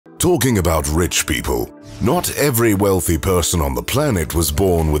Talking about rich people, not every wealthy person on the planet was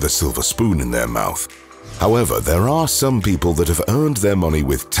born with a silver spoon in their mouth. However, there are some people that have earned their money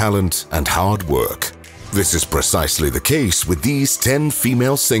with talent and hard work. This is precisely the case with these 10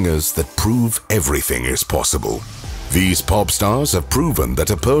 female singers that prove everything is possible. These pop stars have proven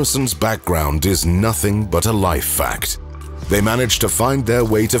that a person's background is nothing but a life fact. They managed to find their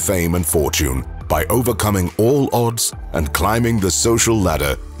way to fame and fortune by overcoming all odds and climbing the social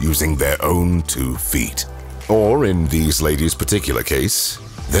ladder using their own 2 feet. Or, in these ladies' particular case,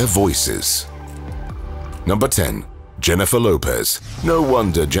 their voices. Number 10. Jennifer Lopez. No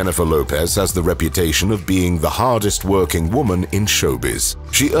wonder Jennifer Lopez has the reputation of being the hardest working woman in showbiz.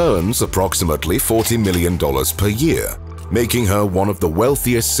 She earns approximately $40 million per year, making her one of the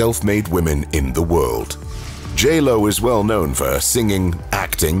wealthiest self-made women in the world. J-Lo is well known for her singing,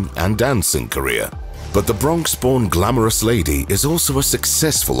 acting, and dancing career. But the Bronx-born glamorous lady is also a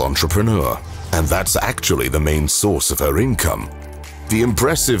successful entrepreneur, and that's actually the main source of her income. The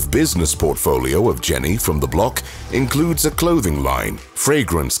impressive business portfolio of Jenny from the block includes a clothing line,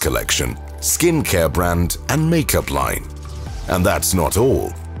 fragrance collection, skincare brand, and makeup line. And that's not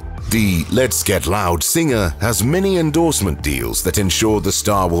all. The Let's Get Loud singer has many endorsement deals that ensure the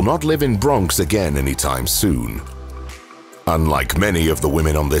star will not live in Bronx again anytime soon. Unlike many of the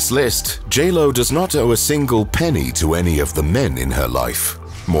women on this list, J-Lo does not owe a single penny to any of the men in her life.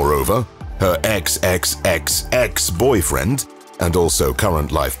 Moreover, her ex-boyfriend, and also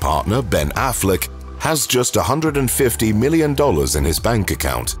current life partner Ben Affleck, has just $150 million in his bank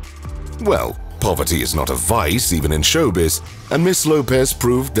account. Well, poverty is not a vice even in showbiz, and Miss Lopez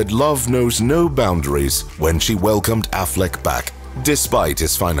proved that love knows no boundaries when she welcomed Affleck back, despite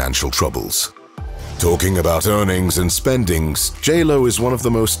his financial troubles. Talking about earnings and spendings, J-Lo is one of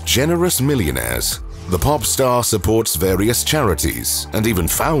the most generous millionaires. The pop star supports various charities, and even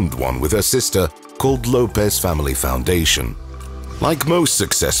found one with her sister called Lopez Family Foundation. Like most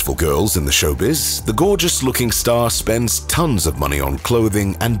successful girls in the showbiz, the gorgeous-looking star spends tons of money on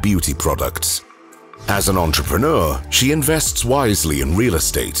clothing and beauty products. As an entrepreneur, she invests wisely in real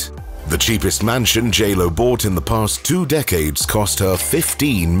estate. The cheapest mansion J-Lo bought in the past 2 decades cost her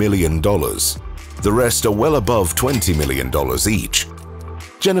 $15 million. The rest are well above $20 million each.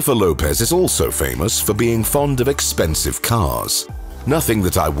 Jennifer Lopez is also famous for being fond of expensive cars. Nothing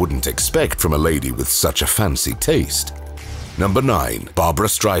that I wouldn't expect from a lady with such a fancy taste. Number 9. Barbra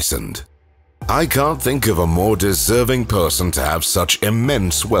Streisand. I can't think of a more deserving person to have such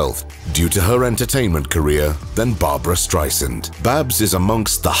immense wealth due to her entertainment career than Barbra Streisand. Babs is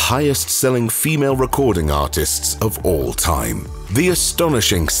amongst the highest-selling female recording artists of all time. The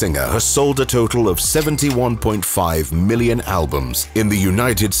astonishing singer has sold a total of 71.5 million albums in the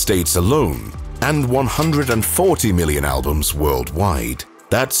United States alone and 140 million albums worldwide.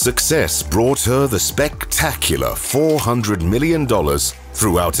 That success brought her the spectacular $400 million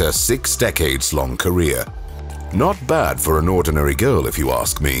throughout her 6 decades-long career. Not bad for an ordinary girl, if you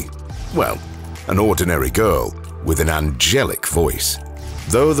ask me. Well, an ordinary girl with an angelic voice.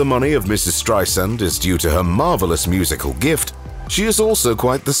 Though the money of Mrs. Streisand is due to her marvelous musical gift, she is also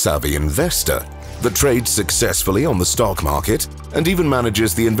quite the savvy investor that trades successfully on the stock market and even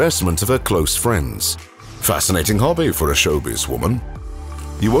manages the investment of her close friends. Fascinating hobby for a showbiz woman.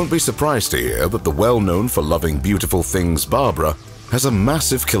 You won't be surprised to hear that the well-known for loving beautiful things Barbra has a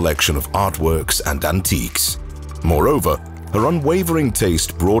massive collection of artworks and antiques. Moreover, her unwavering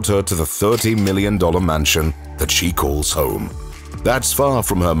taste brought her to the $30 million mansion that she calls home. That's far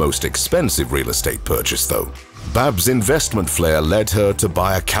from her most expensive real estate purchase though. Babs' investment flair led her to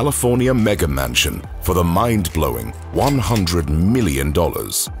buy a California mega mansion for the mind-blowing $100 million.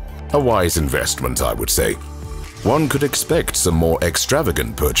 A wise investment, I would say. One could expect some more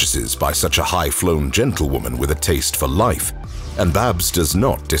extravagant purchases by such a high-flown gentlewoman with a taste for life, and Babs does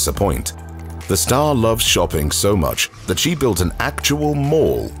not disappoint. The star loves shopping so much that she built an actual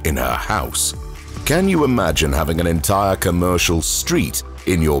mall in her house. Can you imagine having an entire commercial street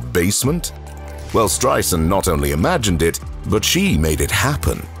in your basement? Well, Streisand not only imagined it, but she made it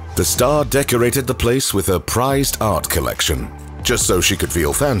happen. The star decorated the place with her prized art collection, just so she could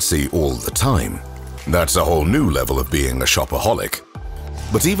feel fancy all the time. That's a whole new level of being a shopaholic.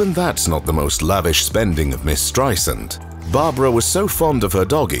 But even that's not the most lavish spending of Miss Streisand. Barbra was so fond of her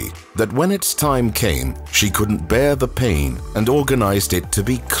doggy that when its time came, she couldn't bear the pain and organized it to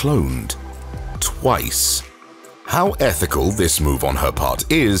be cloned. Twice. How ethical this move on her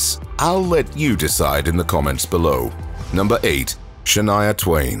part is, I'll let you decide in the comments below. Number 8. Shania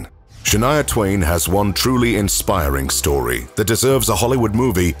Twain. Shania Twain has one truly inspiring story that deserves a Hollywood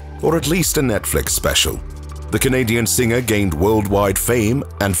movie or at least a Netflix special. The Canadian singer gained worldwide fame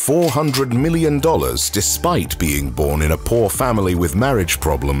and $400 million despite being born in a poor family with marriage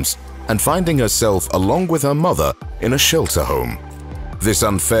problems and finding herself along with her mother in a shelter home. This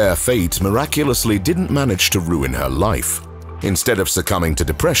unfair fate miraculously didn't manage to ruin her life. Instead of succumbing to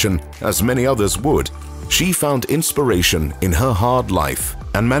depression, as many others would, she found inspiration in her hard life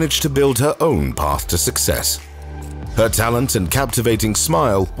and managed to build her own path to success. Her talent and captivating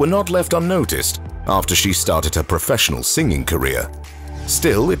smile were not left unnoticed after she started her professional singing career.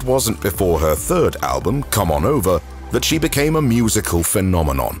 Still, it wasn't before her third album, Come On Over, that she became a musical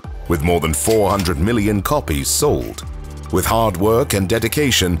phenomenon, with more than 400 million copies sold. With hard work and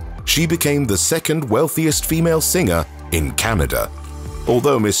dedication, she became the second wealthiest female singer in Canada.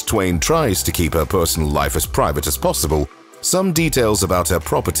 Although Miss Twain tries to keep her personal life as private as possible, some details about her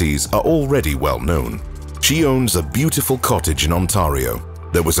properties are already well known. She owns a beautiful cottage in Ontario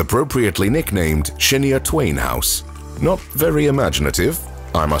that was appropriately nicknamed Shania Twain House. Not very imaginative,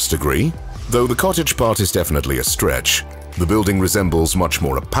 I must agree, though the cottage part is definitely a stretch. The building resembles much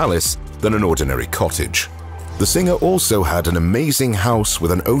more a palace than an ordinary cottage. The singer also had an amazing house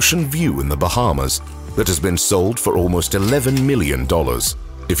with an ocean view in the Bahamas that has been sold for almost $11 million.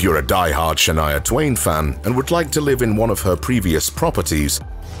 If you're a die-hard Shania Twain fan and would like to live in one of her previous properties,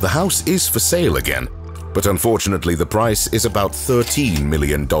 the house is for sale again, but unfortunately the price is about $13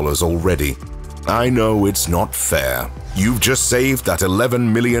 million already. I know it's not fair. You've just saved that $11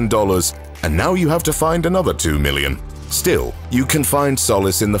 million and now you have to find another $2 million. Still, you can find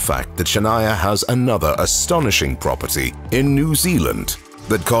solace in the fact that Shania has another astonishing property in New Zealand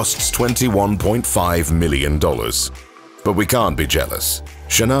that costs $21.5 million. But we can't be jealous.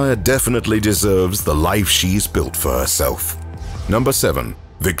 Shania definitely deserves the life she's built for herself. Number 7.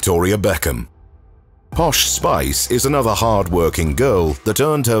 Victoria Beckham. Posh Spice is another hard-working girl that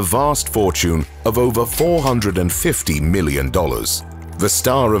earned her vast fortune of over $450 million. The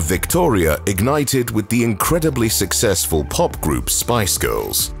star of Victoria ignited with the incredibly successful pop group Spice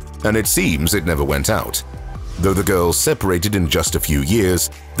Girls, and it seems it never went out. Though the girls separated in just a few years,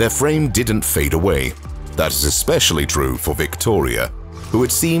 their fame didn't fade away. That is especially true for Victoria, who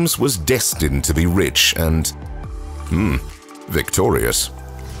it seems was destined to be rich and… victorious.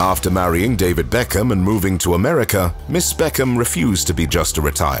 After marrying David Beckham and moving to America, Miss Beckham refused to be just a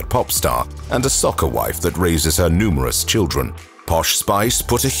retired pop star and a soccer wife that raises her numerous children. Posh Spice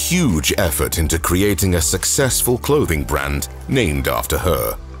put a huge effort into creating a successful clothing brand named after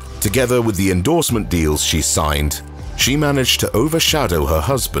her. Together with the endorsement deals she signed, she managed to overshadow her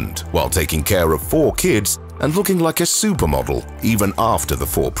husband while taking care of 4 kids and looking like a supermodel even after the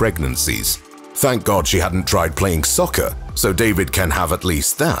 4 pregnancies. Thank God she hadn't tried playing soccer, so David can have at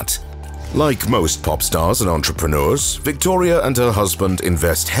least that. Like most pop stars and entrepreneurs, Victoria and her husband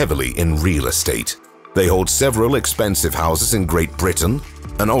invest heavily in real estate. They hold several expensive houses in Great Britain,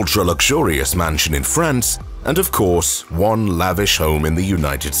 an ultra-luxurious mansion in France, and of course, one lavish home in the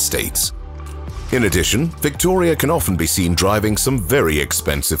United States. In addition, Victoria can often be seen driving some very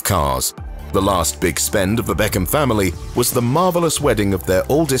expensive cars. The last big spend of the Beckham family was the marvelous wedding of their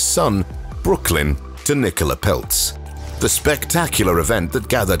oldest son, Brooklyn, to Nicola Peltz. The spectacular event that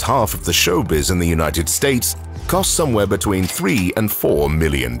gathered half of the showbiz in the United States cost somewhere between $3 and $4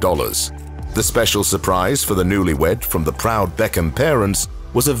 million. The special surprise for the newlywed from the proud Beckham parents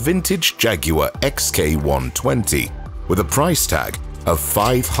was a vintage Jaguar XK120 with a price tag of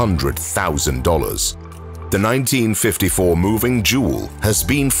 $500,000. The 1954 moving jewel has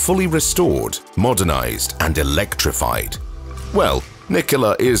been fully restored, modernized, and electrified. Well,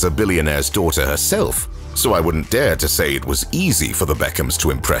 Nicola is a billionaire's daughter herself, so I wouldn't dare to say it was easy for the Beckhams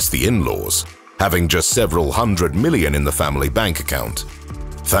to impress the in-laws, having just several $100 million in the family bank account.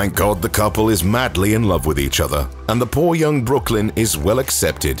 Thank God the couple is madly in love with each other, and the poor young Brooklyn is well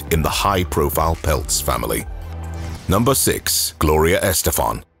accepted in the high-profile Peltz family. Number 6. Gloria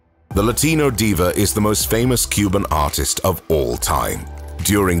Estefan. The Latino diva is the most famous Cuban artist of all time.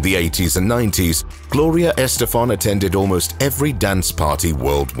 During the 80s and 90s, Gloria Estefan attended almost every dance party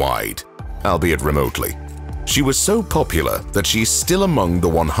worldwide, albeit remotely. She was so popular that she's still among the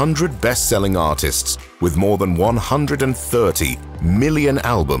 100 best-selling artists with more than 130 million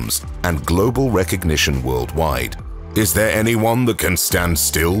albums and global recognition worldwide. Is there anyone that can stand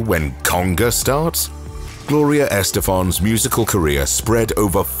still when conga starts? Gloria Estefan's musical career spread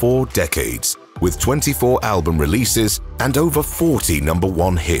over 4 decades, with 24 album releases and over 40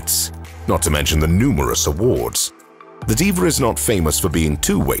 #1 hits, not to mention the numerous awards. The diva is not famous for being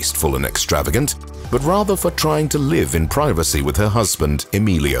too wasteful and extravagant, but rather for trying to live in privacy with her husband,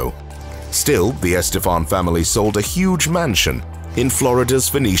 Emilio. Still, the Estefan family sold a huge mansion in Florida's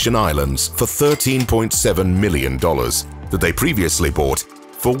Venetian Islands for $13.7 million that they previously bought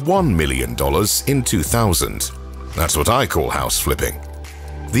for $1 million in 2000. That's what I call house flipping.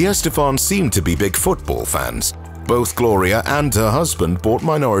 The Estefans seem to be big football fans. Both Gloria and her husband bought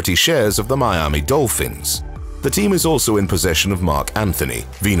minority shares of the Miami Dolphins. The team is also in possession of Mark Anthony,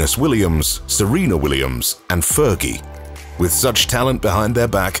 Venus Williams, Serena Williams, and Fergie. With such talent behind their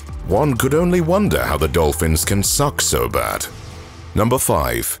back, one could only wonder how the Dolphins can suck so bad. Number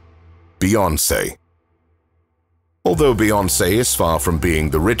 5. Beyonce. Although Beyonce is far from being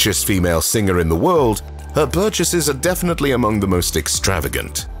the richest female singer in the world, her purchases are definitely among the most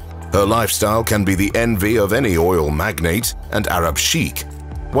extravagant. Her lifestyle can be the envy of any oil magnate and Arab sheik.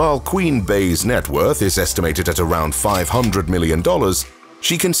 While Queen Bey's net worth is estimated at around $500 million,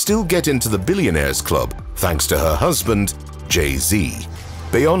 she can still get into the billionaires club thanks to her husband, Jay-Z.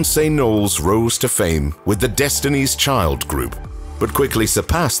 Beyonce Knowles rose to fame with the Destiny's Child group, but quickly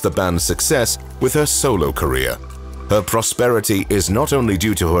surpassed the band's success with her solo career. Her prosperity is not only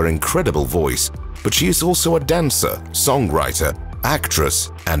due to her incredible voice, but she is also a dancer, songwriter,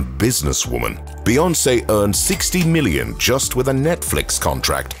 actress, and businesswoman. Beyonce earned $60 million just with a Netflix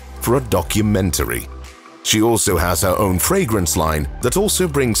contract for a documentary. She also has her own fragrance line that also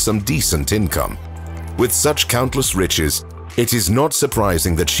brings some decent income. With such countless riches, it is not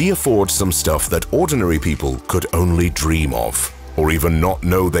surprising that she affords some stuff that ordinary people could only dream of, or even not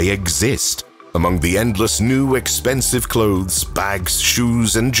know they exist. Among the endless new expensive clothes, bags,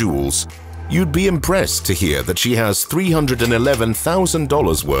 shoes, and jewels, you'd be impressed to hear that she has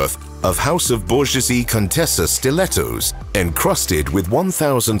 $311,000 worth of House of Bourgeoisie Contessa stilettos encrusted with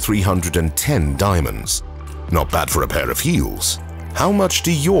 1,310 diamonds. Not bad for a pair of heels. How much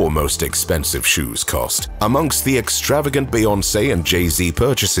do your most expensive shoes cost? Amongst the extravagant Beyonce and Jay-Z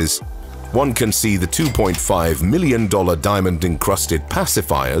purchases, one can see the $2.5 million diamond-encrusted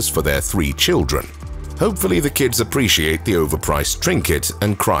pacifiers for their 3 children. Hopefully the kids appreciate the overpriced trinket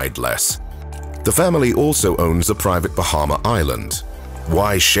and cried less. The family also owns a private Bahama island.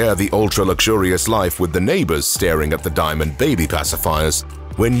 Why share the ultra-luxurious life with the neighbors staring at the diamond baby pacifiers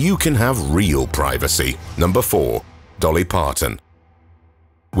when you can have real privacy? Number 4. Dolly Parton.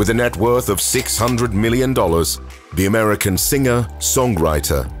 With a net worth of $600 million, the American singer,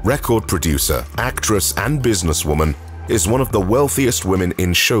 songwriter, record producer, actress, and businesswoman is one of the wealthiest women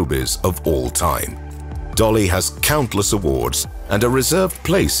in showbiz of all time. Dolly has countless awards and a reserved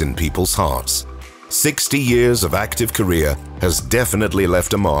place in people's hearts. 60 years of active career has definitely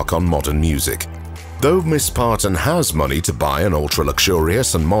left a mark on modern music. Though Miss Parton has money to buy an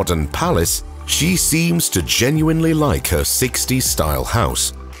ultra-luxurious and modern palace, she seems to genuinely like her 60s-style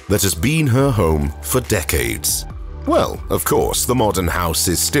house that has been her home for decades. Well, of course, the modern house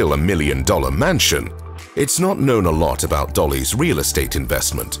is still a $1 million mansion. It's not known a lot about Dolly's real estate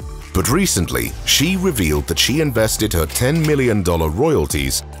investment, but recently she revealed that she invested her $10 million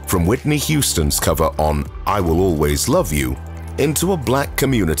royalties from Whitney Houston's cover on I Will Always Love You into a black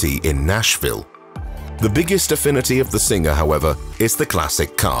community in Nashville. The biggest affinity of the singer, however, is the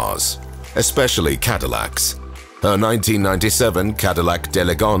classic cars, especially Cadillacs. Her 1997 Cadillac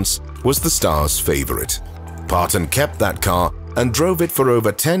d'Elegance was the star's favorite. Parton kept that car and drove it for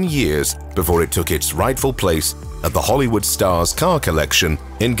over 10 years before it took its rightful place at the Hollywood Stars car collection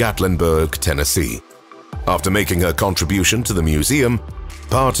in Gatlinburg, Tennessee. After making her contribution to the museum,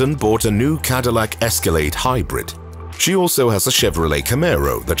 Parton bought a new Cadillac Escalade Hybrid. She also has a Chevrolet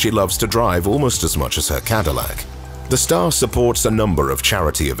Camaro that she loves to drive almost as much as her Cadillac. The star supports a number of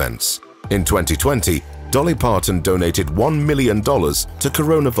charity events. In 2020, Dolly Parton donated $1 million to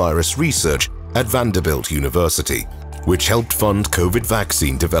coronavirus research at Vanderbilt University, which helped fund COVID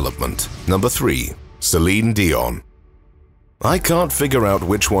vaccine development. Number 3. Celine Dion. I can't figure out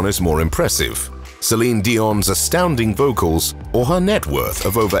which one is more impressive, Celine Dion's astounding vocals or her net worth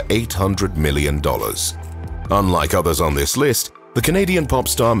of over $800 million. Unlike others on this list, the Canadian pop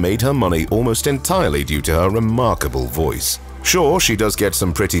star made her money almost entirely due to her remarkable voice. Sure, she does get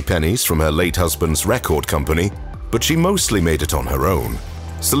some pretty pennies from her late husband's record company, but she mostly made it on her own.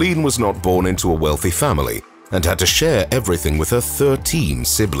 Celine was not born into a wealthy family and had to share everything with her 13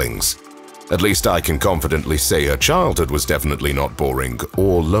 siblings. At least I can confidently say her childhood was definitely not boring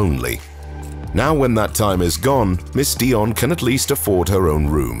or lonely. Now when that time is gone, Miss Dion can at least afford her own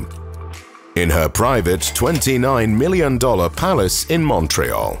room in her private $29 million palace in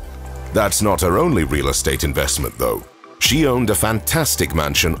Montreal. That's not her only real estate investment though. She owned a fantastic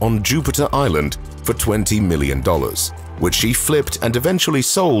mansion on Jupiter Island for $20 million, which she flipped and eventually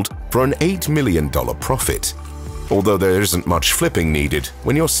sold for an $8 million profit. Although there isn't much flipping needed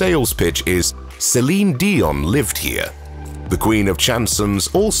when your sales pitch is, Celine Dion lived here. The Queen of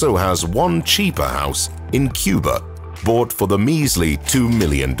Chansons also has one cheaper house in Cuba, bought for the measly $2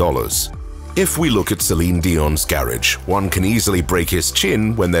 million. If we look at Celine Dion's garage, one can easily break his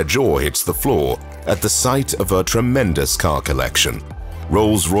chin when their jaw hits the floor at the sight of her tremendous car collection.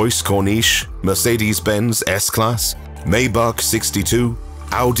 Rolls-Royce Corniche, Mercedes-Benz S-Class, Maybach 62,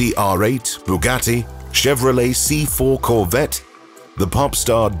 Audi R8, Bugatti, Chevrolet C4 Corvette. The pop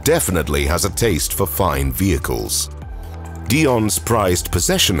star definitely has a taste for fine vehicles. Dion's prized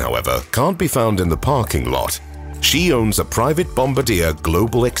possession, however, can't be found in the parking lot. She owns a private Bombardier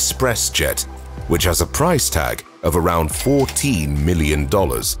Global Express jet, which has a price tag of around $14 million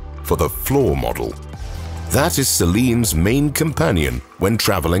for the floor model. That is Celine's main companion when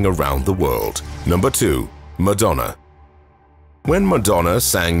traveling around the world. Number 2. Madonna. When Madonna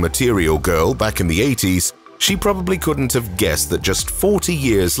sang Material Girl back in the 80s, she probably couldn't have guessed that just 40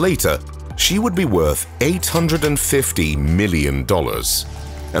 years later, she would be worth $850 million.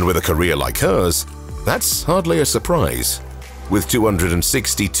 And with a career like hers, that's hardly a surprise. With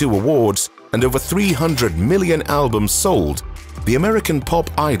 262 awards and over 300 million albums sold, the American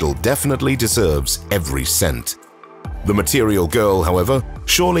pop idol definitely deserves every cent. The Material Girl, however,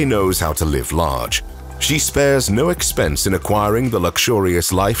 surely knows how to live large. She spares no expense in acquiring the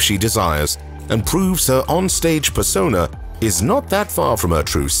luxurious life she desires and proves her onstage persona is not that far from her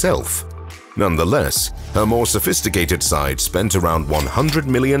true self. Nonetheless, her more sophisticated side spent around $100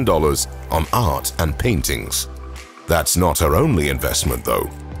 million on art and paintings. That's not her only investment though,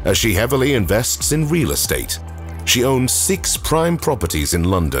 as she heavily invests in real estate. She owns 6 prime properties in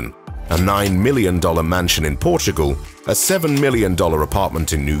London, a $9 million mansion in Portugal, a $7 million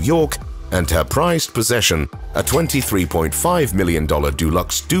apartment in New York, and her prized possession, a $23.5 million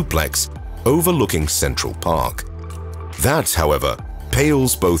deluxe duplex overlooking Central Park. That, however,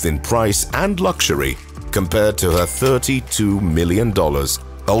 pales both in price and luxury compared to her $32 million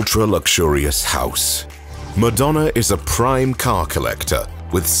ultra-luxurious house. Madonna is a prime car collector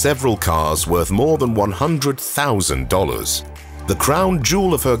with several cars worth more than $100,000. The crown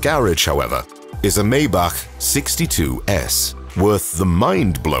jewel of her garage, however, is a Maybach 62S, worth the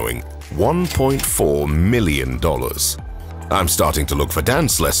mind-blowing $1.4 million. I'm starting to look for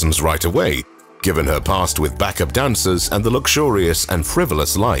dance lessons right away, given her past with backup dancers and the luxurious and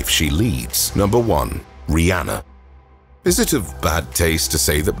frivolous life she leads. Number 1. Rihanna. Is it of bad taste to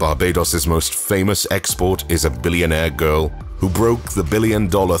say that Barbados' most famous export is a billionaire girl who broke the $1 billion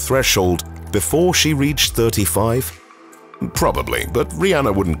threshold before she reached 35? Probably, but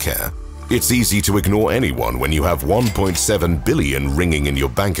Rihanna wouldn't care. It's easy to ignore anyone when you have $1.7 billion ringing in your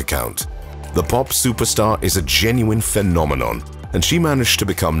bank account. The pop superstar is a genuine phenomenon, and she managed to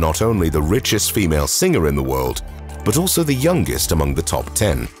become not only the richest female singer in the world, but also the youngest among the top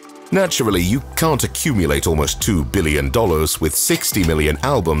 10. Naturally, you can't accumulate almost $2 billion with 60 million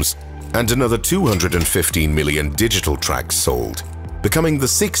albums and another 215 million digital tracks sold. Becoming the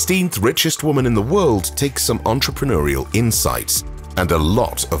 16th richest woman in the world takes some entrepreneurial insights and a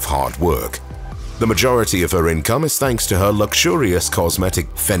lot of hard work. The majority of her income is thanks to her luxurious cosmetic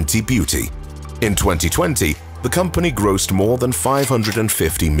Fenty Beauty. In 2020, the company grossed more than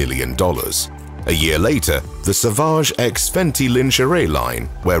 $550 million. A year later, the Sauvage X Fenty lingerie line,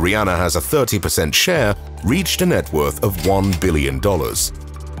 where Rihanna has a 30% share, reached a net worth of $1 billion.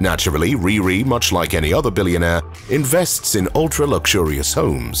 Naturally, Riri, much like any other billionaire, invests in ultra-luxurious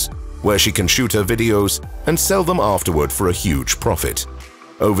homes, where she can shoot her videos and sell them afterward for a huge profit.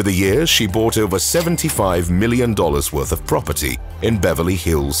 Over the years, she bought over $75 million worth of property in Beverly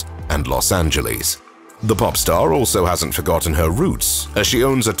Hills and Los Angeles. The pop star also hasn't forgotten her roots, as she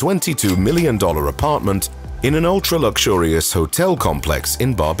owns a $22 million apartment in an ultra-luxurious hotel complex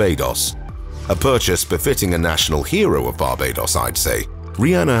in Barbados. A purchase befitting a national hero of Barbados, I'd say.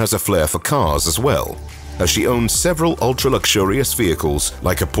 Rihanna has a flair for cars as well, as she owns several ultra-luxurious vehicles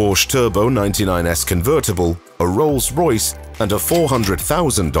like a Porsche Turbo 99S convertible, a Rolls-Royce, and a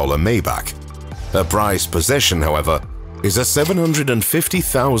 $400,000 Maybach. Her prized possession, however, is a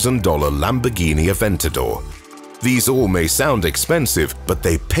 $750,000 Lamborghini Aventador. These all may sound expensive, but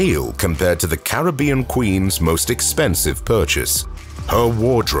they pale compared to the Caribbean Queen's most expensive purchase, her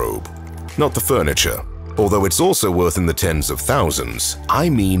wardrobe. Not the furniture, although it's also worth in the tens of thousands. I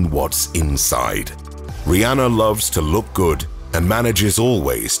mean what's inside. Rihanna loves to look good and manages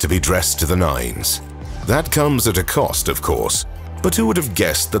always to be dressed to the nines. That comes at a cost, of course, but who would have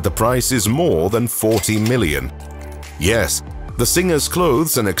guessed that the price is more than $40 million? Yes, the singer's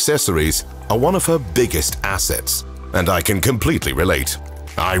clothes and accessories are one of her biggest assets, and I can completely relate.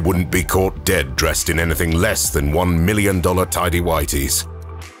 I wouldn't be caught dead dressed in anything less than $1 million tidy-whities.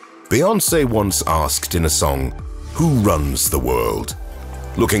 Beyonce once asked in a song, Who runs the world?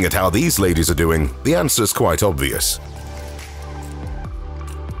 Looking at how these ladies are doing, the answer's quite obvious.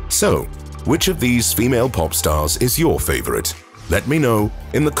 So, which of these female pop stars is your favorite? Let me know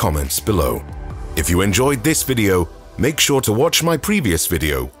in the comments below. If you enjoyed this video, make sure to watch my previous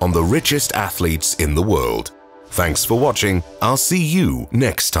video on the richest athletes in the world. Thanks for watching. I'll see you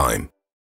next time.